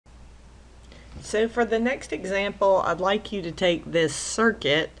So for the next example, I'd like you to take this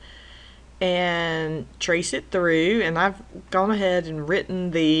circuit and trace it through, and I've gone ahead and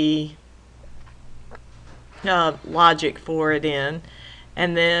written the logic for it in,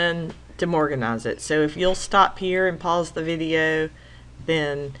 and then DeMorganize it. So if you'll stop here and pause the video,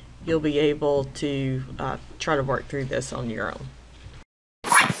 then you'll be able to try to work through this on your own.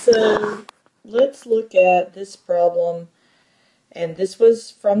 So let's look at this problem, and this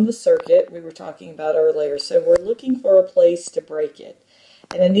was from the circuit we were talking about earlier. So we're looking for a place to break it,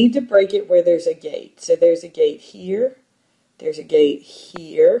 and I need to break it where there's a gate. So there's a gate here, there's a gate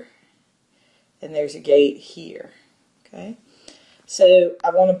here, and there's a gate here. Okay, so I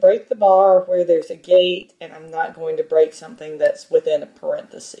want to break the bar where there's a gate, and I'm not going to break something that's within a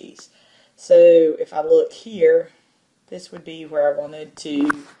parentheses. So if I look here, this would be where I wanted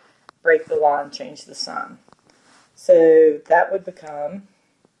to break the line, change the sign. So that would become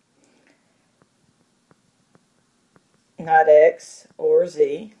not X or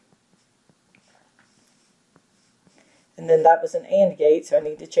Z. And then that was an AND gate, so I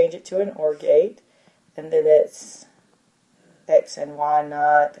need to change it to an OR gate. And then it's X and Y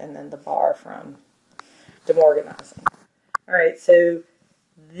not, and then the bar from DeMorganizing. Alright, so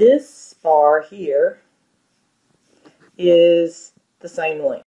this bar here is the same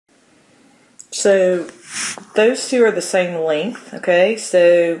length. So those two are the same length, okay?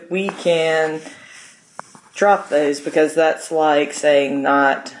 So we can drop those because that's like saying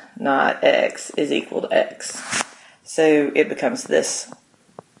not X is equal to X. So it becomes this.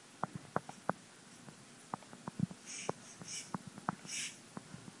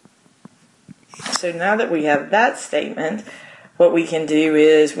 So now that we have that statement, what we can do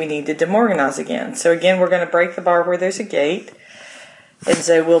is we need to DeMorganize again. So again, we're going to break the bar where there's a gate, and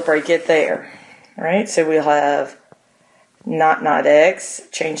so we'll break it there. All right, so we'll have not X,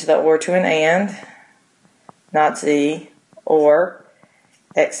 change the OR to an AND, not Z, or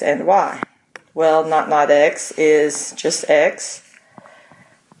X and Y. Well, not X is just X.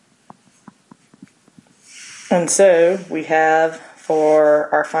 And so we have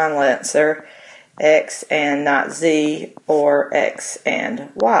for our final answer X and not Z, or X and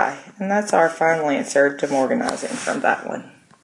Y. And that's our final answer, DeMorganizing from that one.